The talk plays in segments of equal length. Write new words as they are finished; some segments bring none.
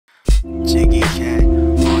Jiggy cat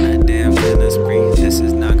on a damn killer spree. This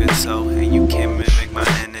is Nagato, and you can't mimic my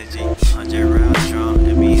energy. 100 round drum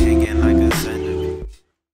and be hanging like a centipede.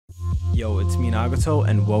 Yo, it's me Nagato,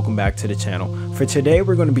 and welcome back to the channel. For today,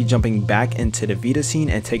 we're going to be jumping back into the Vita scene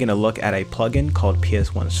and taking a look at a plugin called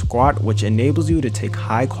PS1 Screenshot, which enables you to take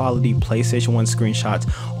high quality PlayStation 1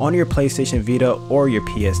 screenshots on your PlayStation Vita or your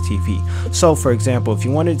PSTV. So for example, if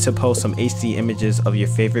you wanted to post some HD images of your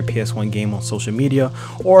favorite PS1 game on social media,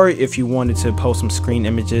 or if you wanted to post some screen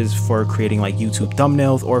images for creating like YouTube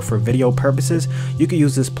thumbnails or for video purposes, you could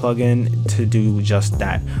use this plugin to do just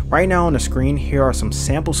that. Right now on the screen, here are some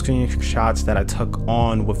sample screenshots that I took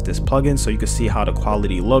on with this plugin so you can see how the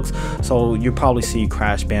quality looks. So you'll probably see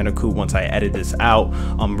Crash Bandicoot once I edit this out.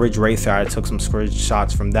 Ridge Racer, I took some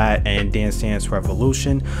screenshots from that, and Dance Dance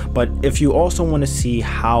Revolution. But if you also want to see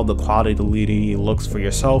how the quality looks for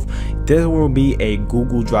yourself, there will be a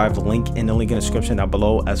Google Drive link in the link in the description down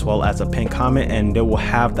below, as well as a pinned comment, and they will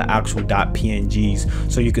have the actual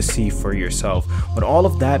 .pngs so you can see for yourself. With all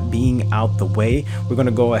of that being out the way, we're going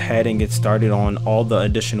to go ahead and get started on all the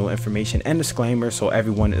additional information and disclaimer so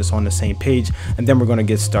everyone is on the same page, and then we're going to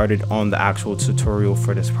get started on the actual tutorial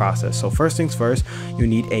for this process. So first things first, you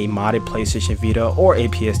need a modded PlayStation Vita or a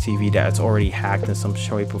PSTV that's already hacked in some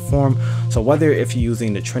shape or form. So whether if you're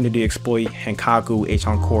using the Trinity exploit, Henkaku,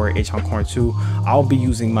 H-Encore, H-Encore 2, I'll be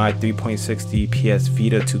using my 3.60 PS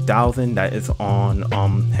Vita 2000 that is on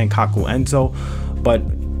Henkaku Enzo. But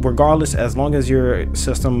regardless, as long as your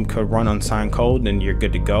system could run unsigned code, then you're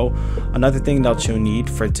good to go. Another thing that you'll need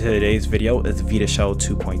for today's video is VitaShell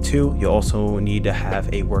 2.2. You'll also need to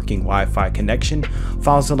have a working Wi-Fi connection,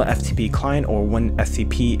 FileZilla FTP client or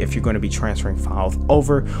WinSCP if you're going to be transferring files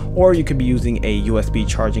over, or you could be using a USB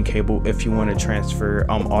charging cable if you want to transfer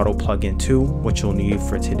Autoplugin II, which you'll need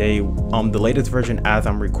for today. The latest version as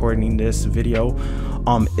I'm recording this video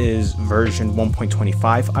is version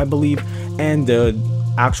 1.25, I believe, and the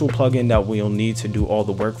actual plugin that we'll need to do all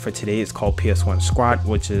the work for today is called PS1 Screenshot,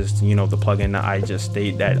 which is, you know, the plugin that I just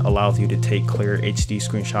stated that allows you to take clear HD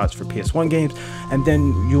screenshots for PS1 games. And then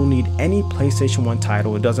you'll need any PlayStation 1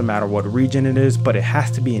 title. It doesn't matter what region it is, but it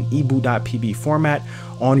has to be in EBOOT.PBP format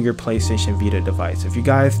on your PlayStation Vita device. If you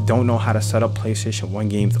guys don't know how to set up PlayStation 1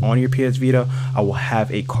 games on your PS Vita, I will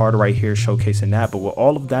have a card right here showcasing that. But with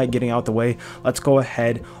all of that getting out the way, let's go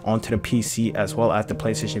ahead onto the PC as well as the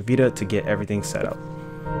PlayStation Vita to get everything set up.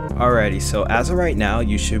 Alrighty, so as of right now,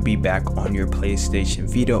 you should be back on your PlayStation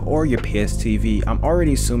Vita or your PSTV. I'm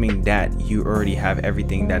already assuming that you already have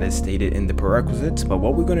everything that is stated in the prerequisites, but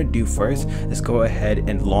what we're going to do first is go ahead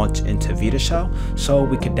and launch into VitaShell so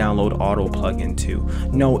we can download Autoplugin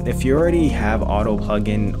II. Note, if you already have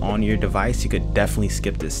Autoplugin on your device, you could definitely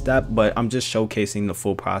skip this step, but I'm just showcasing the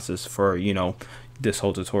full process for, you know, this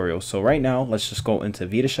whole tutorial. So right now, let's just go into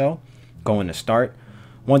VitaShell, go into Start.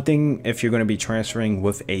 One thing, if you're going to be transferring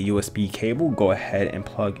with a USB cable, go ahead and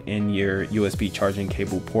plug in your USB charging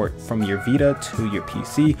cable port from your Vita to your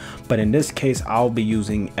PC. But in this case, I'll be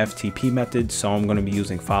using FTP method, so I'm going to be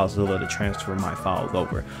using FileZilla to transfer my files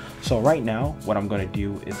over. So right now, what I'm going to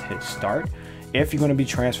do is hit Start. If you're going to be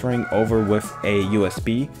transferring over with a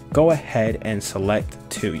USB, go ahead and select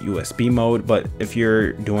to USB mode. But if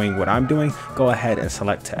you're doing what I'm doing, go ahead and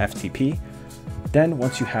select to FTP. Then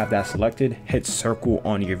once you have that selected, hit circle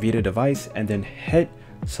on your Vita device and then hit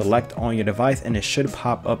select on your device, and it should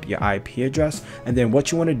pop up your IP address. And then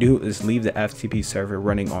what you want to do is leave the FTP server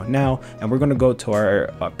running on now, and we're going to go to our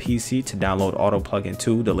PC to download Autoplugin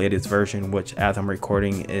II, the latest version, which as I'm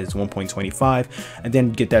recording is 1.25, and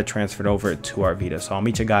then get that transferred over to our Vita. So I'll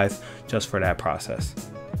meet you guys just for that process.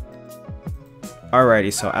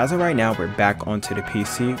 Alrighty, so as of right now, we're back onto the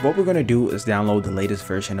PC. What we're going to do is download the latest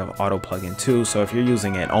version of Autoplugin II. So if you're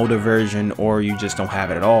using an older version or you just don't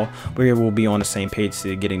have it at all, we will be on the same page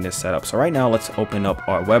to getting this set up. So right now, let's open up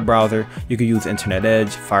our web browser. You can use Internet Edge,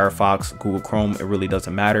 Firefox, Google Chrome. It really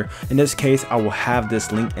doesn't matter. In this case, I will have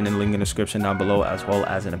this link in the link in the description down below, as well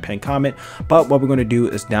as in a pinned comment. But what we're going to do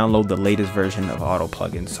is download the latest version of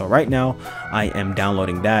Autoplugin. So right now, I am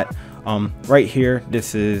downloading that. Right here,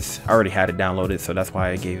 this is, I already had it downloaded, so that's why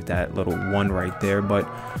I gave that little 1 right there. But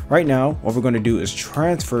right now, what we're going to do is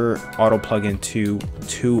transfer Autoplugin II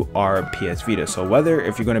to our PS Vita. So whether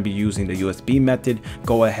if you're going to be using the USB method,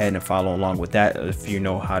 go ahead and follow along with that if you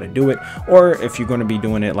know how to do it, or if you're going to be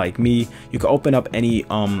doing it like me, you can open up any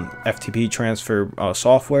FTP transfer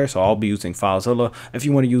software. So I'll be using FileZilla. If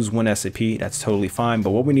you want to use WinSCP, that's totally fine. But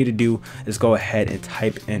what we need to do is go ahead and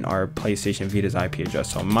type in our PlayStation Vita's IP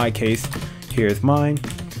address. So in my case, here's mine.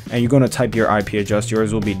 and you're going to type your IP address.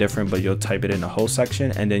 Yours will be different, but you'll type it in the host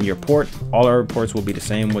section, and then your port, all our ports will be the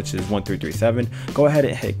same, which is 1337. Go ahead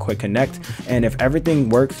and hit quick connect, and if everything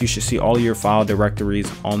works, you should see all your file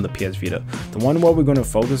directories on the PS Vita. The one what we're going to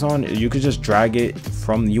focus on, you could just drag it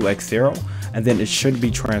from UX0, and then it should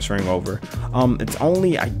be transferring over. It's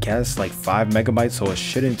only, I guess, like 5 megabytes, so it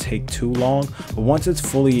shouldn't take too long. But once it's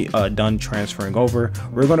fully done transferring over,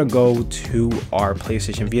 we're gonna go to our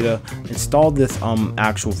PlayStation Vita, install this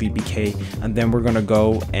actual VPK, and then we're gonna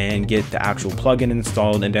go and get the actual plugin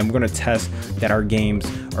installed, and then we're gonna test that our games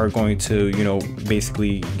are going to, you know,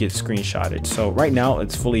 basically get screenshotted. So right now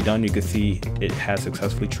it's fully done. You can see it has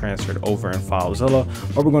successfully transferred over in FileZilla.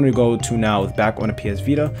 What we're going to go to now is back on the PS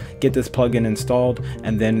Vita, get this plugin installed,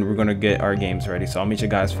 and then we're going to get our games ready. So I'll meet you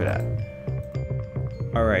guys for that.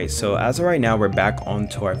 Alright, so as of right now, we're back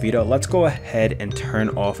onto our Vita. Let's go ahead and turn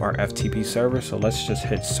off our FTP server. So let's just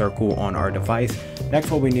hit circle on our device.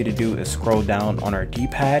 Next, what we need to do is scroll down on our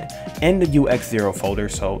D-pad in the UX0 folder.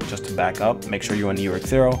 So just to back up, make sure you're on the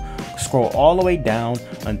UX0. Scroll all the way down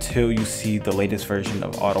until you see the latest version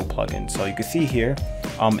of Autoplugin. So you can see here,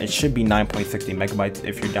 it should be 9.60 megabytes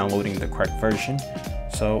if you're downloading the correct version.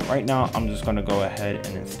 So right now, I'm just going to go ahead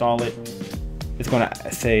and install it. It's going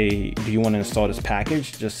to say, do you want to install this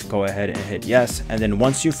package? Just go ahead and hit yes. And then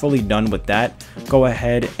once you're fully done with that, go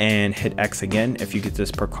ahead and hit X again if you get this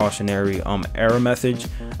precautionary error message.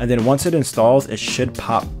 And then once it installs, it should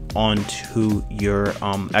pop onto your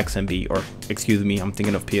XMB, or excuse me, I'm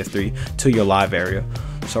thinking of PS3, to your LiveArea.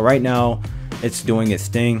 So right now it's doing its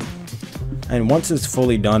thing. And once it's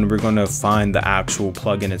fully done, we're going to find the actual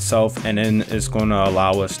plugin itself, and then it's going to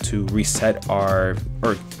allow us to reset our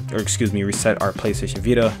reset our PlayStation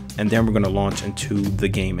Vita, and then we're going to launch into the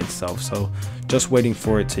game itself. So just waiting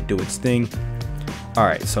for it to do its thing. All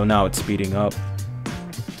right, so now it's speeding up.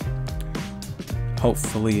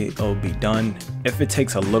 Hopefully it'll be done. If it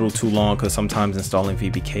takes a little too long, because sometimes installing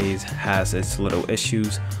VPKs has its little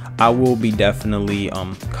issues, I will be definitely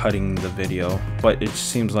cutting the video, but it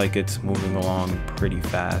seems like it's moving along pretty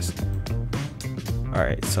fast. All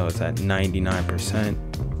right, so it's at 99%.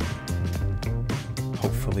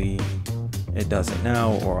 Hopefully it does it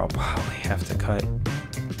now, or I'll probably have to cut.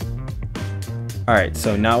 All right,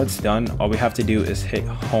 so now it's done. All we have to do is hit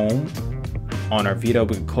home on our Vita.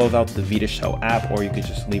 We can close out the VitaShell app, or you could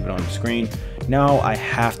just leave it on the screen. Now I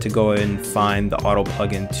have to go and find the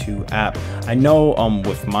Autoplugin II app. I know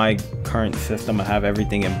with my current system, I have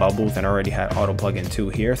everything in bubbles and I already had Autoplugin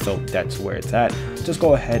II here, so that's where it's at. Just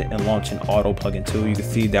go ahead and launch an Autoplugin II. You can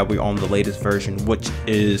see that we're on the latest version, which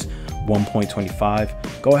is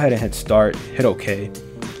 1.25. Go ahead and hit start, hit OK.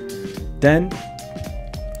 Then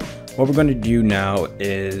what we're going to do now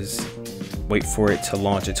is wait for it to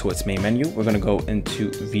launch into its main menu. We're going to go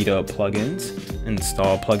into Vita plugins,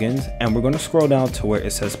 install plugins, and we're going to scroll down to where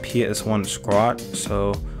it says PS1 Screenshot.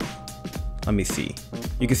 So let me see.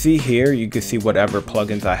 You can see here, you can see whatever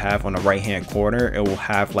plugins I have on the right hand corner. It will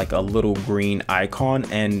have like a little green icon,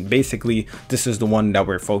 and basically this is the one that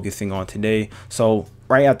we're focusing on today. So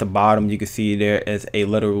right at the bottom, you can see there is a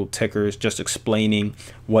little ticker just explaining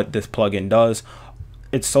what this plugin does.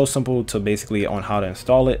 It's so simple to basically on how to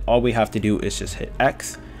install it. All we have to do is just hit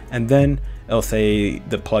X, and then it'll say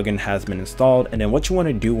the plugin has been installed. And then what you want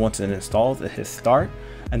to do once it installs is hit start,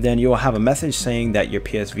 and then you'll have a message saying that your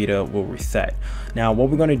PS Vita will reset. Now what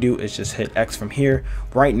we're going to do is just hit X from here.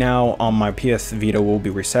 Right now on my PS Vita will be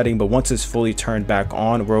resetting, but once it's fully turned back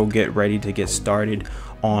on, we'll get ready to get started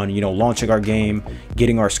on, you know, launching our game,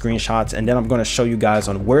 getting our screenshots, and then I'm going to show you guys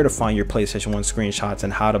on where to find your PlayStation 1 screenshots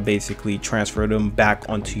and how to basically transfer them back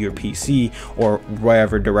onto your PC or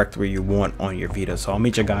wherever directory you want on your Vita. So I'll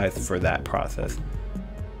meet you guys for that process.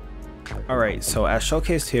 Alright, so as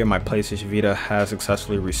showcased here, my PlayStation Vita has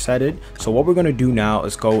successfully resetted. So what we're going to do now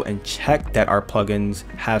is go and check that our plugins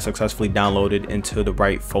have successfully downloaded into the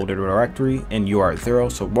right folder directory in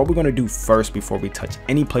UR0. So what we're going to do first before we touch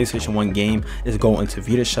any PlayStation 1 game is go into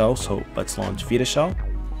VitaShell. So let's launch VitaShell.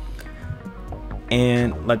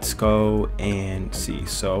 And let's go and see.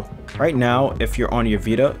 So right now, if you're on your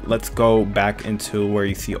Vita, let's go back into where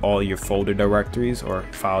you see all your folder directories, or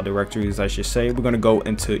file directories I should say. We're going to go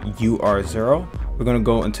into UR0. We're going to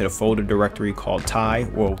go into the folder directory called TAI,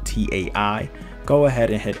 or TAI. Go ahead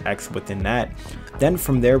and hit X within that. Then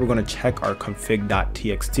from there, we're going to check our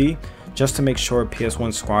config.txt just to make sure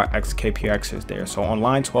PSOneScrot.skprx is there. So on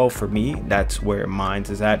line 12 for me, that's where mine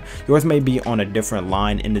is at. Yours may be on a different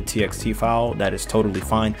line in the txt file. That is totally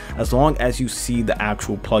fine. As long as you see the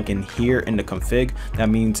actual plugin here in the config, that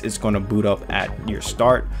means it's going to boot up at your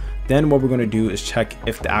start. Then what we're going to do is check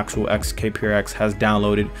if the actual .skprx has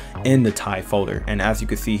downloaded in the TIE folder, and as you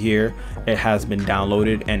can see here, it has been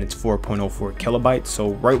downloaded and it's 4.04 kilobytes.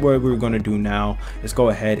 So right what we're going to do now is go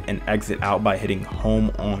ahead and exit out by hitting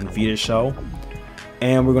home on VitaShell,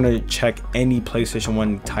 and we're going to check any PlayStation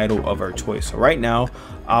 1 title of our choice. So right now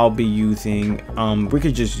I'll be using we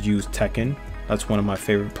could just use Tekken. That's one of my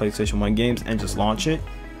favorite PlayStation 1 games, and just launch it.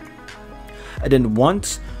 And then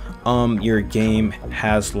once your game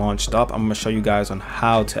has launched up, I'm going to show you guys on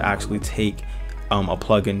how to actually take a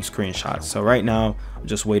plugin screenshot. So right now I'm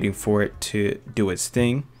just waiting for it to do its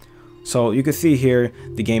thing. So you can see here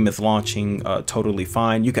the game is launching totally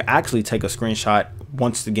fine. You can actually take a screenshot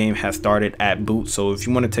once the game has started at boot. So if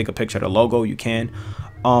you want to take a picture of the logo, you can.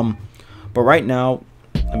 But right now,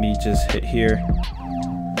 let me just hit here.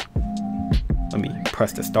 Let me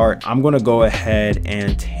press the start. I'm going to go ahead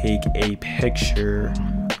and take a picture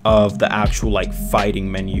of the actual like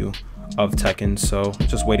fighting menu of Tekken. So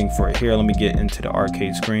just waiting for it here. Let me get into the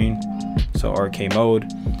arcade screen. So arcade mode.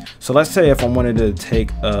 So let's say if I wanted to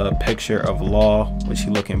take a picture of Law, which he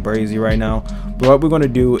looking brazy right now, but what we're going to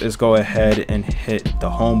do is go ahead and hit the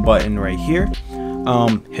home button right here,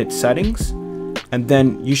 hit settings, and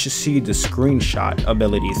then you should see the screenshot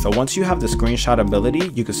ability. So once you have the screenshot ability,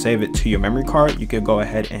 you can save it to your memory card. You can go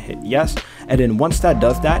ahead and hit yes, and then once that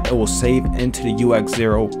does that, it will save into the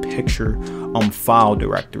UX0 picture file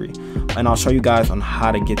directory, and I'll show you guys on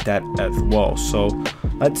how to get that as well. So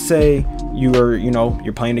let's say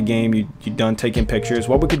you're playing the game, you're done taking pictures.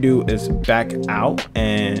 What we could do is back out,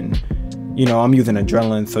 and I'm using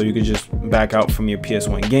Adrenaline, so you could just back out from your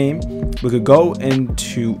PS1 game. We could go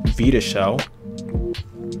into VitaShell,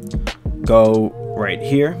 go right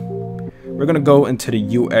here. We're gonna go into the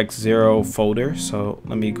UX0 folder. So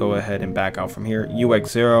let me go ahead and back out from here.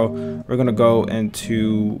 UX0, we're gonna go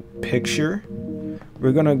into picture.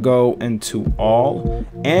 We're gonna go into all,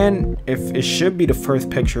 and if it should be the first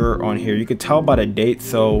picture on here, you can tell by the date.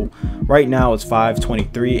 So right now it's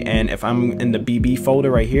 5/23, and if I'm in the BB folder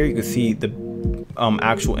right here, you can see the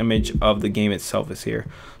actual image of the game itself is here.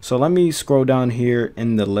 So let me scroll down here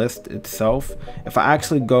in the list itself. If I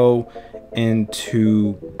actually go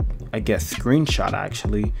into, I guess, screenshot,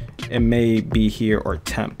 actually it may be here, or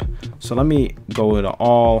temp. So let me go to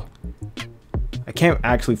all. I can't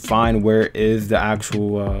actually find where is the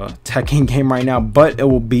actual Tekken game right now, but it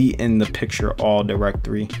will be in the picture all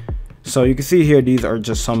directory. So you can see here, these are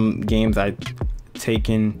just some games I've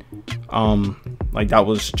taken, like that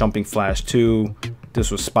was Jumping Flash 2, this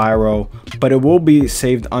was Spyro, but it will be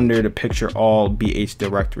saved under the picture all BH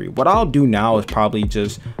directory. What I'll do now is probably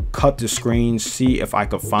just cut the screen, see if I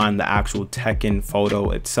could find the actual Tekken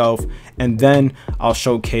photo itself, and then I'll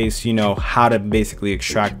showcase how to basically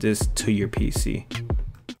extract this to your PC.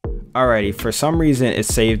 Alrighty, for some reason it's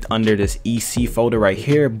saved under this EC folder right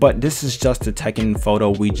here, but this is just the Tekken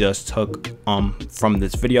photo we just took from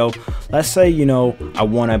this video. Let's say I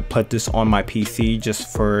want to put this on my PC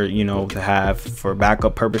just for to have for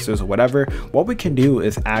backup purposes or whatever. What we can do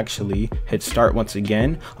is actually hit start once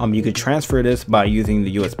again. You could transfer this by using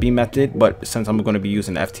the USB method, but since I'm going to be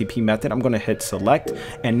using the FTP method, I'm going to hit select,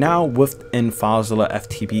 and now within FileZilla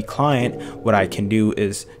FTP client, what I can do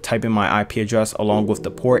is type in my IP address along with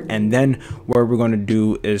the port, and then what we're going to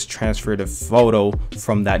do is transfer the photo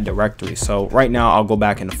from that directory. So right now I'll go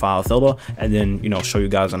back into FileZilla and then show you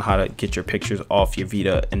guys on how to get your pictures off your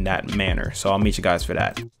Vita in that manner. So I'll meet you guys for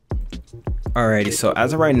that. Alrighty, so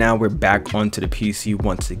as of right now, we're back onto the PC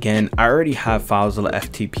once again. I already have FileZilla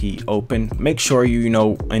FTP open. Make sure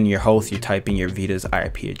in your host, you type in your Vita's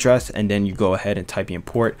IP address, and then you go ahead and type in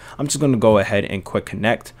port. I'm just going to go ahead and quick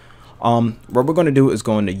connect. What we're going to do is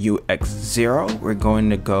go into UX0. We're going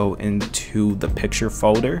to go into the picture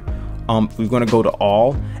folder. We're going to go to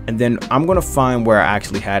all, and then I'm going to find where I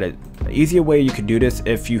actually had it. The easier way you could do this,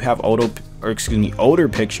 if you have older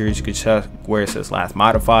pictures, you could check where it says last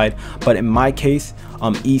modified, but in my case,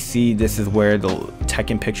 EC, this is where the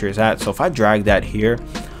Tekken picture is at. So if I drag that here,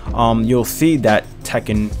 you'll see that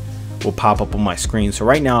Tekken will pop up on my screen. So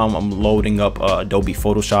right now I'm loading up Adobe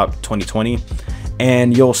Photoshop 2020,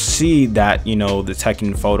 and you'll see that the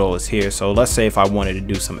Tekken photo is here. So let's say if I wanted to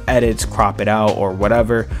do some edits, crop it out or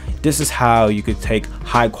whatever, this is how you could take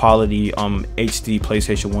high quality HD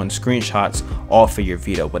PlayStation 1 screenshots off of your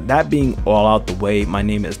Vita. With that being all out the way, my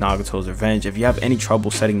name is Nagato's Revenge. If you have any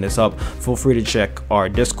trouble setting this up, feel free to check our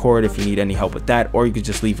Discord if you need any help with that, or you could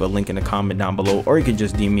just leave a link in the comment down below, or you could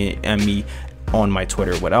just DM me on my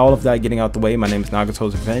Twitter. With all of that getting out the way, my name is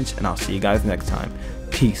Nagato's Revenge, and I'll see you guys next time.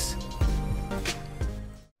 Peace.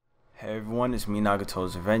 Hey everyone. everyone, it's me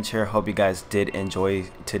Nagato's Revenge here. Hope you guys did enjoy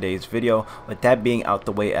today's video. With that being out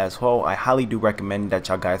the way as well, I highly do recommend that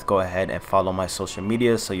y'all guys go ahead and follow my social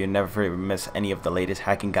media so you never miss any of the latest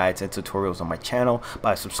hacking guides and tutorials on my channel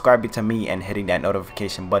by subscribing to me and hitting that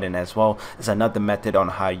notification button as well. Is another method on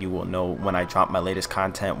how you will know when I drop my latest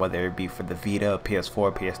content, whether it be for the Vita,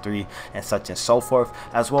 PS4, PS3 and such and so forth.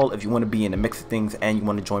 As well, if you want to be in the mix of things and you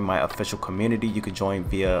want to join my official community, you can join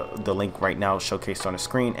via the link right now showcased on the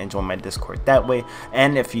screen and join my Discord that way.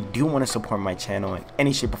 And if you do want to support my channel in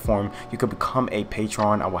any shape or form, you could become a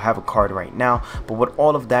patron. I will have a card right now. But with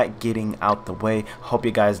all of that getting out the way, hope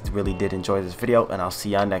you guys really did enjoy this video, and I'll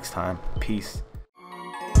see y'all next time. Peace.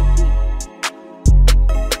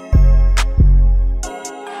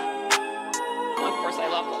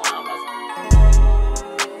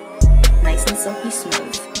 Nice and silky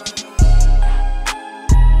smooth.